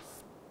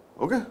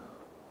 Okay?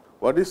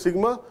 What is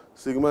sigma?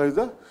 Sigma is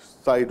the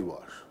side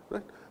wash.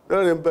 Right? There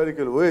are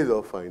empirical ways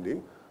of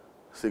finding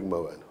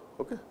sigma value.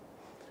 Okay?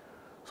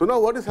 So now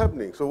what is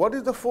happening? So what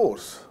is the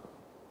force?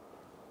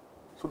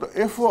 So the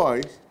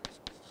Fy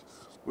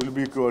will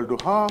be equal to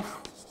half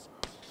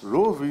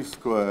rho v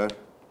square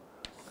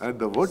at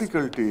the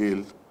vertical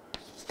tail,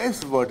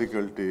 S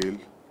vertical tail,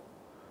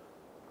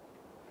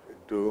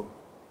 into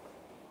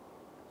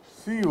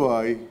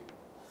Cy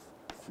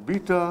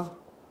beta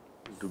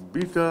into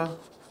beta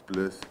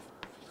plus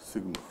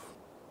sigma,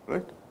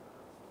 right?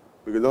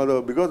 Because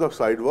now because of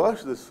side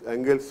wash, this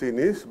angle seen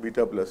is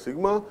beta plus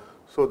sigma.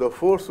 So the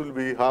force will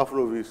be half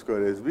rho v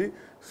square Sb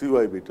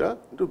Cy beta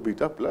into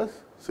beta plus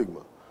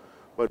sigma.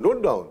 But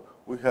note down,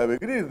 we have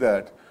agreed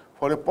that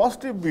for a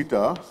positive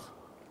beta,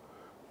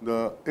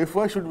 the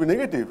Fy should be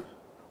negative.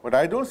 But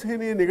I don't see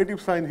any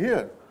negative sign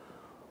here.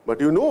 But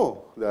you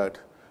know that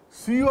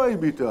Cy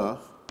beta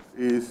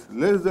is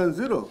less than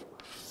 0.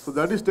 So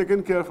that is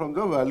taken care from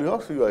the value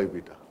of Cy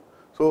beta.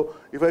 So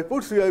if I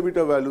put Cy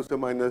beta value say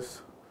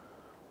minus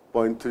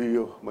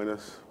 0.3 or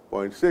minus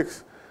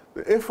 0.6,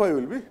 the Fy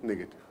will be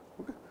negative.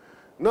 Okay?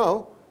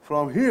 Now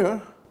from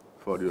here,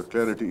 for your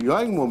clarity,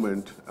 yawing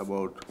moment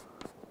about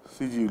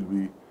Cg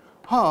will be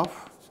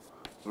half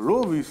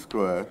rho v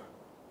square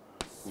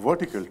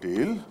vertical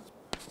tail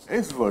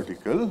S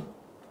vertical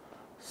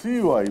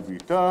Cy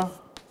beta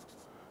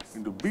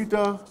into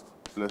beta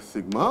plus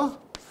sigma.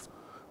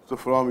 So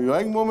from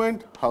yawing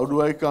moment, how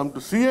do I come to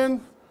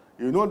Cn?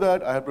 You know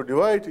that I have to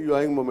divide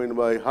yawing moment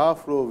by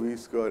half rho v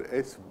square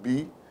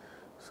Sb.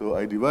 So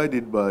I divide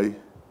it by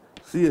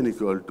Cn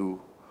equal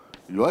to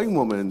yawing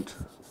moment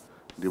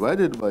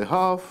divided by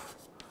half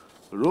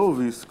rho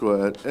v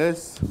square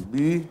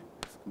Sb,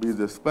 b is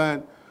the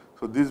span.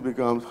 So this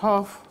becomes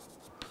half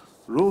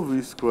rho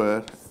v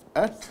square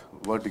at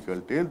vertical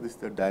tail. This is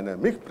the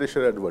dynamic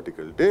pressure at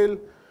vertical tail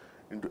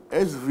into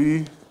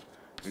Sv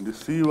into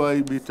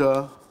Cy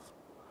beta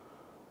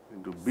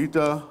into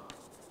beta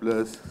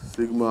plus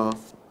sigma.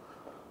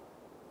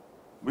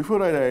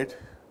 Before I write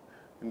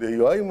in the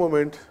yawing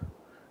moment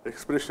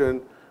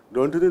expression,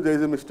 don't you think there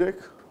is a mistake?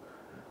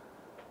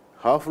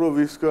 Half rho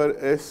v square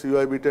S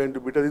Cy beta into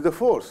beta is the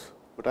force.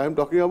 But I am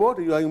talking about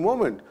yawing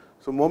moment.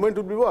 So moment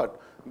will be what?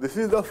 This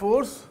is the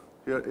force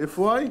here,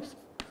 Fy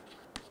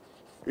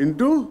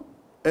into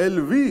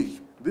Lv.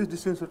 This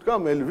distance should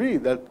come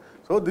Lv. That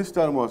so this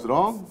term was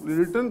wrongly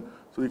written.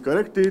 So we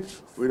correct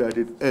it. We write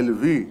it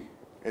Lv.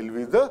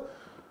 Lv is the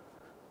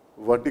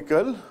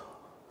vertical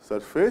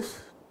surface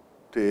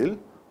tail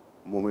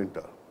moment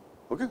term.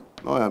 Okay.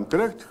 Now I am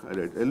correct. I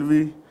write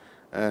Lv,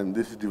 and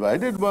this is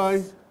divided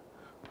by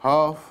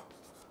half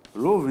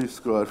rho v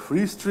square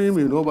free stream.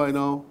 You know by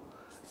now,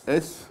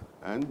 S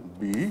and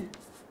B.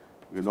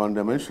 The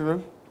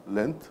non-dimensional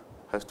length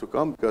has to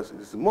come because it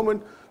is a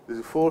moment. This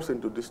is force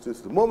into distance,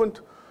 the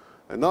moment.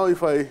 And now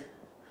if I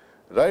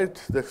write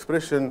the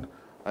expression,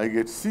 I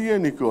get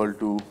Cn equal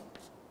to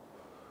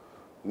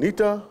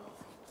neta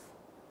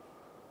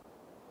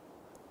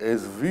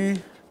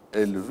Sv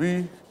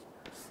Lv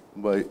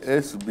by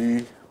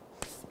Sb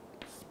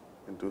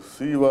into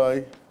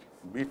Cy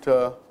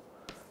beta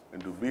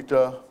into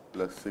beta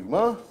plus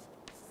sigma,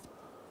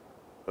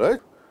 right?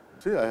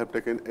 See, I have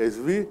taken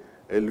Sv,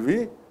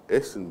 Lv,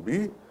 S and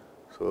B.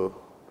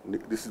 So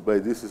this is by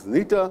this is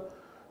neta.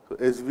 So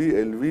Sv,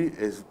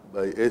 Lv, S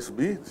by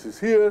Sb. This is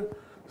here.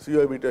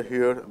 Cy beta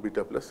here,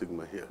 beta plus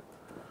sigma here.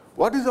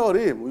 What is our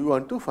aim? We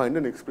want to find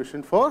an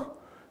expression for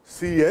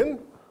Cn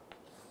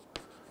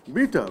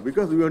beta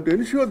because we want to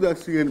ensure that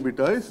Cn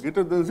beta is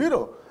greater than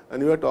 0,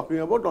 and we are talking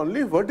about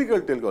only vertical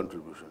tail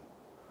contribution.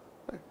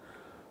 Right.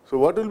 So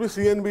what will be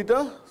Cn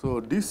beta? So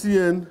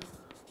dCn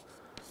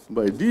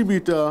by d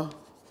beta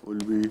will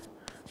be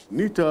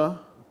neta.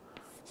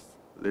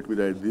 Let me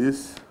write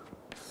this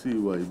Cy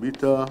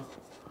beta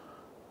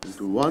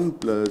into 1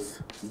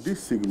 plus d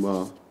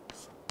sigma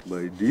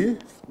by d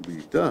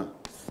beta.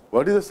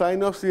 What is the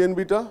sign of Cn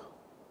beta?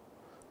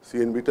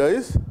 Cn beta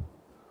is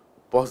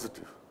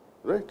positive,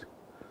 right?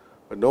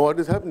 But now what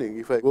is happening?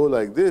 If I go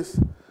like this,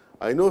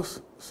 I know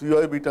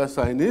Cy beta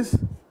sign is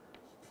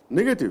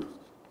negative.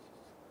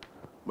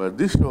 But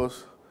this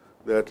shows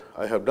that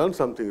I have done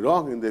something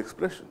wrong in the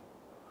expression.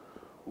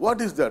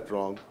 What is that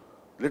wrong?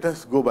 Let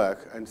us go back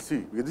and see.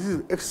 Because this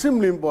is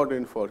extremely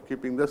important for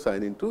keeping the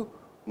sign into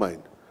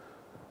mind.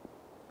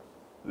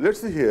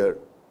 Let's see here.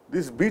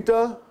 This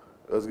beta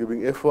was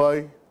giving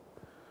Fy.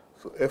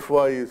 So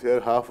Fy is here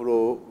half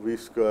rho v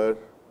square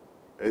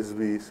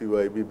Sb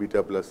Cy b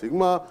beta plus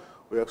sigma.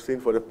 we have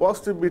seen for a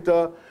positive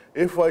beta,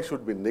 Fy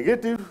should be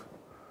negative.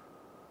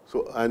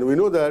 So, and we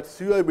know that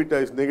Cy beta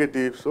is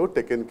negative, so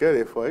taken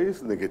care Fy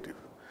is negative.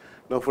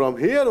 Now, from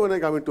here when I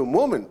come into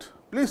moment,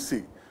 please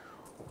see,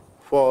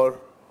 for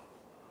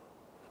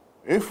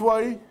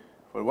Fy,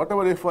 for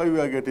whatever Fy we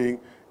are getting,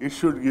 it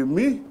should give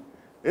me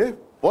a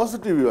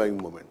positive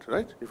yawing moment,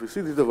 right? If you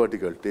see this is the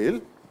vertical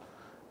tail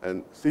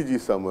and Cg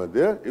is somewhere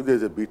there, if there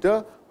is a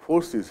beta,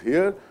 force is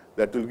here,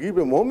 that will give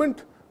a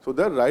moment, so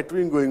that right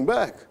wing going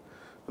back.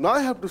 Now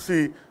I have to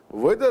see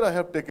whether I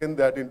have taken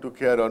that into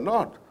care or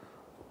not.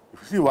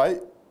 If you see y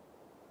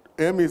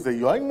m is the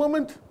yawing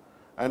moment,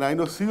 and I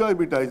know Cy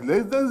beta is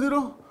less than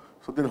 0,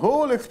 so then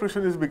whole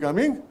expression is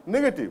becoming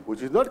negative,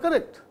 which is not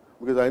correct,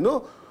 because I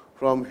know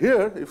from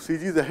here, if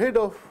Cg is ahead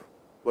of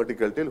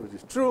vertical tail, which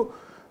is true,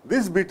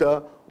 this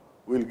beta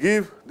will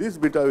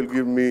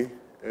give me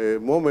a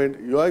moment,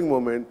 yawing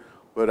moment,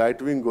 where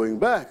right wing going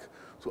back.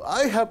 So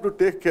I have to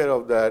take care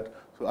of that.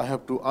 So I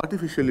have to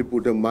artificially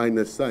put a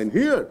minus sign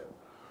here.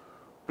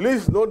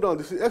 Please note down,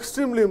 this is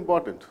extremely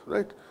important,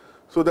 right?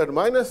 So that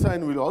minus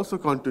sign will also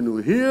continue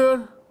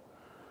here,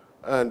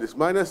 and this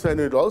minus sign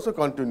will also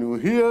continue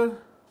here,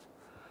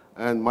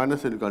 and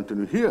minus sign will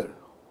continue here.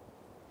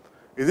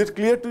 Is it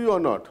clear to you or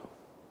not?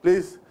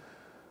 Please,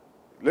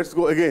 let's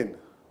go again.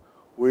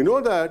 We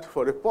know that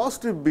for a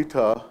positive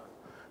beta,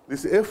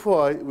 this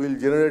Fy will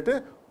generate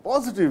a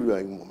positive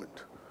yawing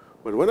moment.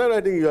 But when I'm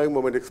writing yawing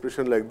moment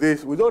expression like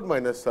this without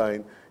minus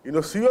sign, you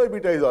know Cy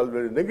beta is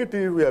already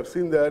negative, we have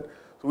seen that.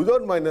 So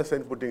without minus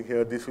sign putting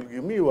here, this will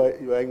give me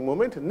yawing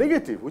moment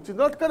negative, which is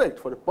not correct.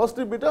 For a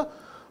positive beta,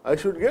 I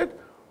should get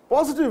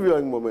positive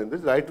yawing moment,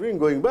 this right wing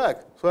going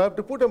back. So I have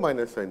to put a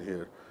minus sign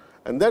here.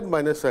 And that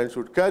minus sign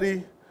should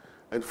carry.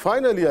 And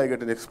finally, I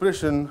get an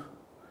expression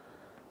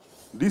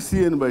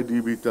dCn by d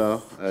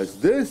beta as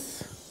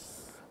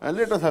this. And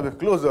let us have a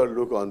closer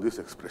look on this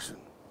expression.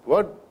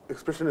 What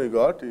expression we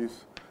got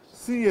is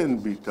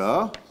Cn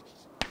beta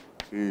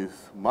is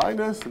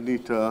minus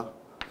neta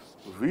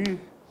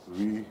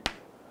Vv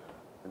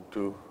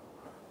into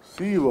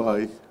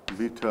Cy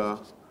beta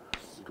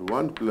into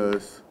 1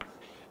 plus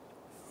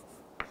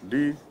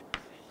d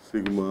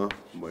sigma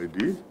by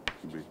d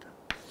beta.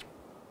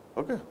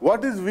 Okay.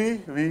 What is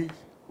V?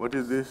 What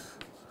is this?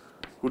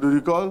 Could you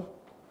recall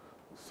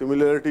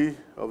similarity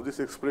of this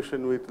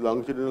expression with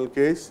longitudinal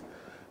case?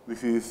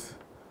 This is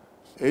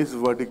S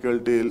vertical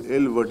tail,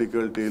 L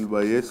vertical tail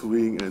by S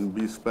wing and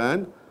B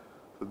span.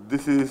 So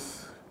this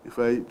is, if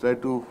I try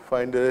to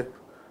find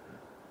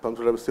some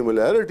sort of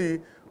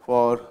similarity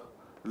for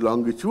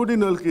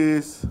longitudinal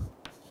case,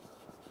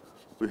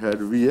 we had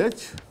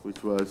VH,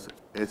 which was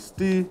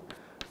ST,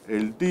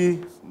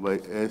 LT by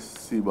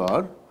SC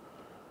bar,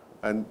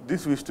 and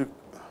this we used to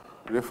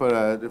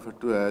refer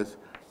to as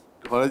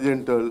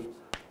horizontal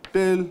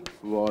tail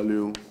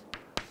volume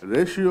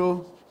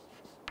ratio,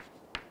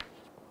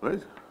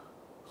 right?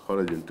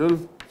 Horizontal.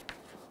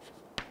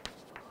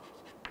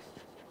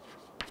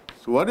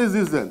 So what is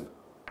this then?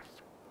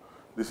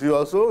 This is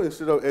also,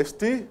 instead of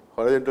ST,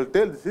 horizontal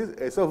tail, this is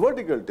S of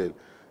vertical tail.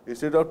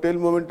 Instead of tail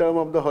momentum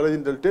of the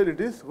horizontal tail, it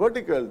is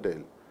vertical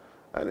tail.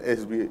 And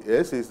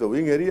S is the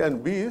wing area,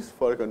 and B is,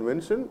 for a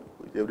convention,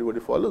 which everybody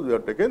follows, we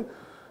have taken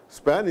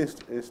span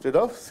instead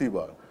of C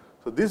bar.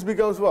 So this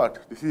becomes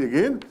what? This is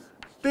again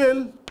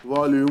tail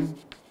volume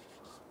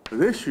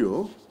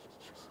ratio,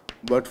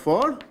 but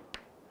for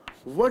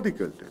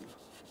vertical tail.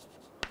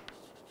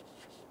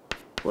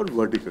 For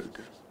vertical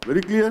tail.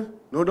 Very clear?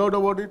 No doubt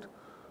about it?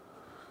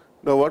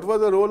 Now, what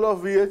was the role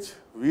of VH?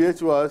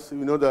 VH was,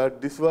 you know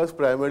that this was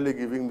primarily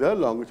giving the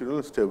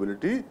longitudinal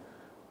stability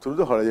through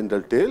the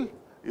horizontal tail.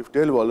 If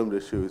tail volume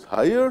ratio is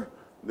higher,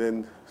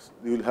 then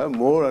you will have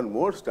more and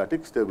more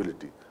static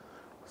stability.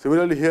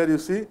 Similarly, here you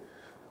see,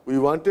 we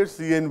wanted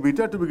Cn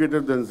beta to be greater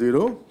than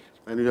 0,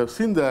 and you have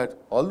seen that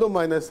although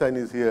minus sign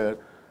is here,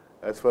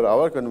 as per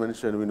our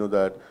convention, we know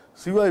that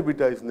Cy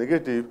beta is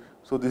negative,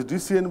 so this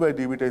dCn by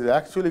d beta is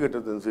actually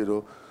greater than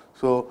 0.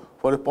 So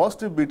for a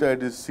positive beta,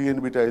 it is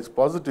Cn beta is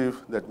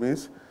positive. That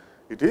means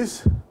it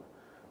is,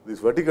 this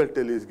vertical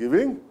tail is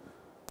giving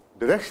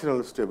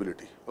directional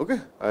stability.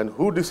 Okay? And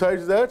who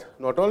decides that?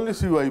 Not only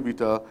Cy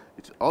beta,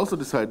 it's also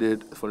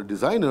decided for a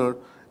designer,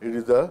 it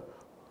is the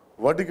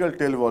vertical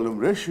tail volume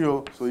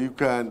ratio. So you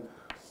can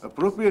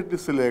appropriately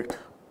select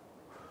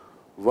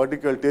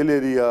vertical tail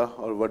area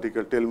or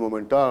vertical tail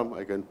moment arm.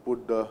 I can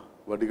put the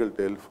vertical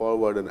tail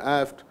forward and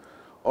aft,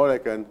 or I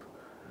can,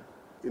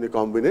 in a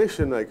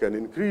combination, I can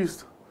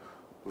increase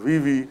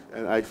Vv,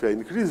 and if I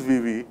increase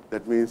Vv,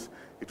 that means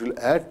it will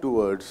add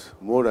towards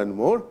more and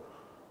more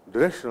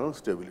directional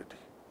stability.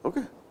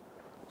 Okay?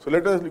 So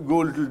let us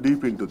go a little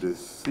deep into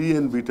this.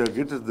 Cn beta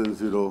greater than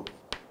 0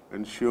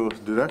 ensures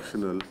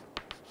directional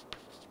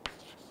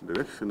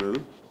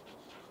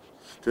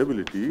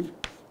stability.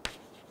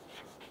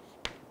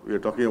 We are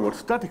talking about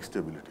static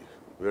stability.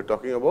 We are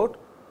talking about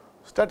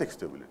static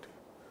stability.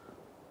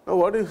 Now,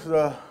 what is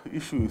the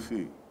issue you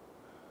see?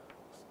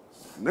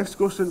 Next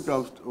question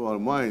comes to our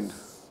mind,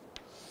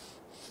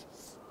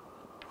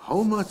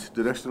 how much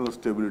directional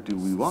stability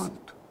we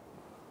want?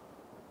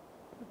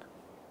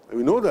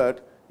 We know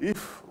that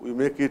if we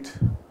make it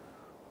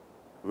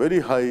very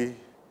high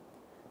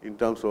in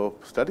terms of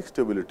static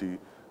stability,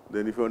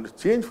 then if you want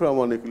to change from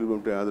one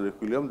equilibrium to another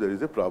equilibrium, there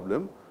is a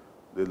problem.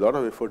 There is a lot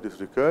of effort is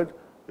required.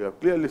 We have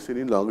clearly seen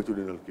in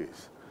longitudinal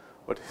case.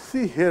 But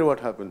see here what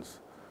happens.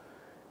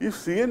 If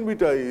Cn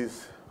beta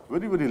is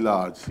very, very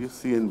large, if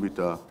Cn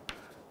beta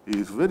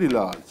is very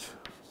large,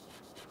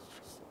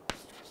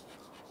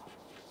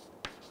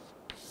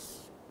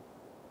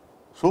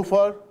 so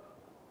far,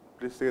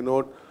 please take a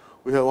note,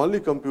 we have only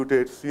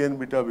computed Cn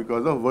beta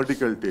because of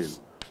vertical tail.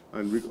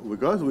 And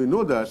because we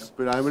know that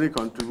primary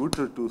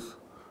contributor to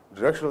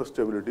directional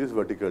stability is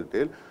vertical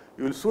tail,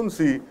 you will soon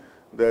see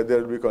that there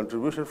will be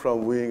contribution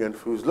from wing and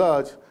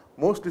fuselage.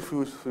 Mostly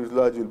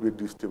fuselage will be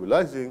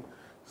destabilizing.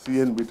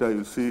 Cn beta you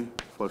will see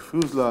for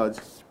fuselage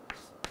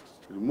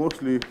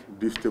mostly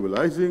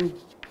destabilizing.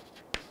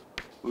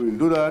 We will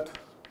do that.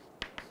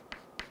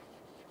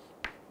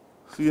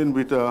 Cn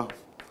beta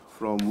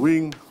from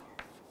wing,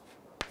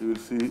 you will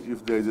see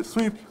if there is a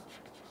sweep,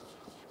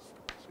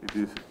 it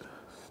is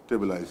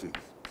stabilizing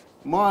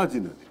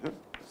marginally,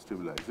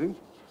 stabilizing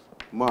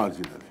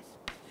marginally.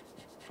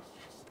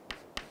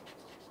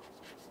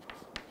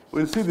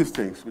 We will see these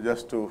things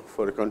just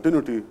for a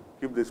continuity,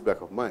 keep this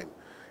back of mind.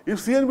 If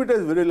Cn beta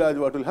is very large,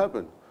 what will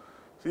happen?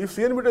 So if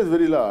Cn beta is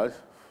very large,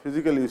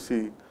 physically you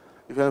see,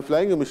 if I am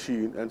flying a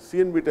machine and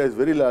Cn beta is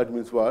very large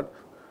means what?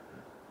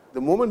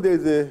 The moment there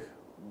is a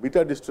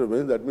beta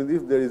disturbance, that means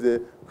if there is a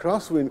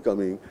crosswind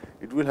coming,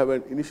 it will have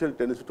an initial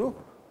tendency to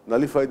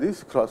nullify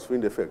this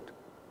crosswind effect.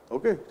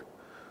 Okay?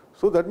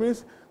 So that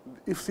means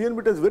if Cn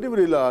beta is very,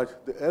 very large,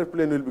 the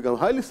airplane will become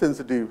highly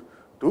sensitive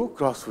to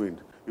crosswind.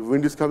 If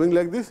wind is coming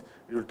like this,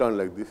 it will turn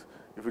like this.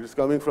 If it is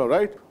coming from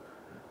right,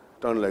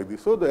 turn like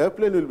this. So the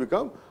airplane will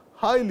become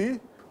highly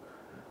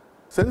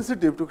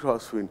sensitive to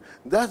crosswind.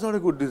 That's not a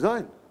good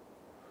design,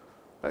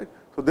 right?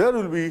 So there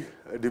will be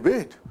a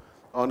debate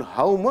on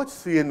how much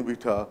Cn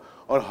beta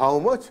or how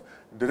much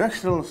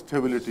directional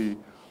stability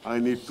I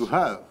need to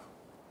have.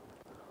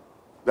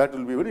 That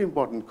will be a very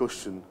important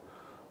question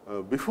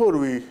before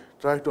we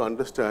try to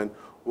understand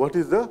what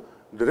is the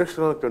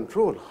directional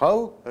control,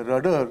 how a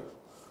rudder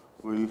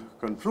will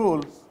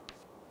control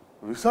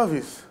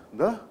vis-a-vis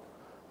the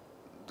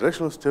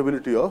directional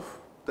stability of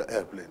the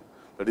airplane.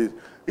 That is,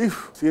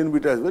 if Cn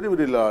beta is very,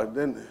 very large,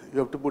 then you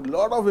have to put a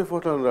lot of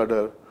effort on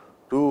rudder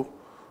to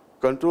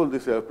control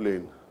this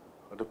airplane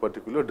at a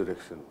particular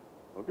direction,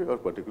 okay, or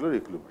particular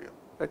equilibrium.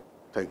 Right?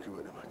 Thank you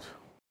very much.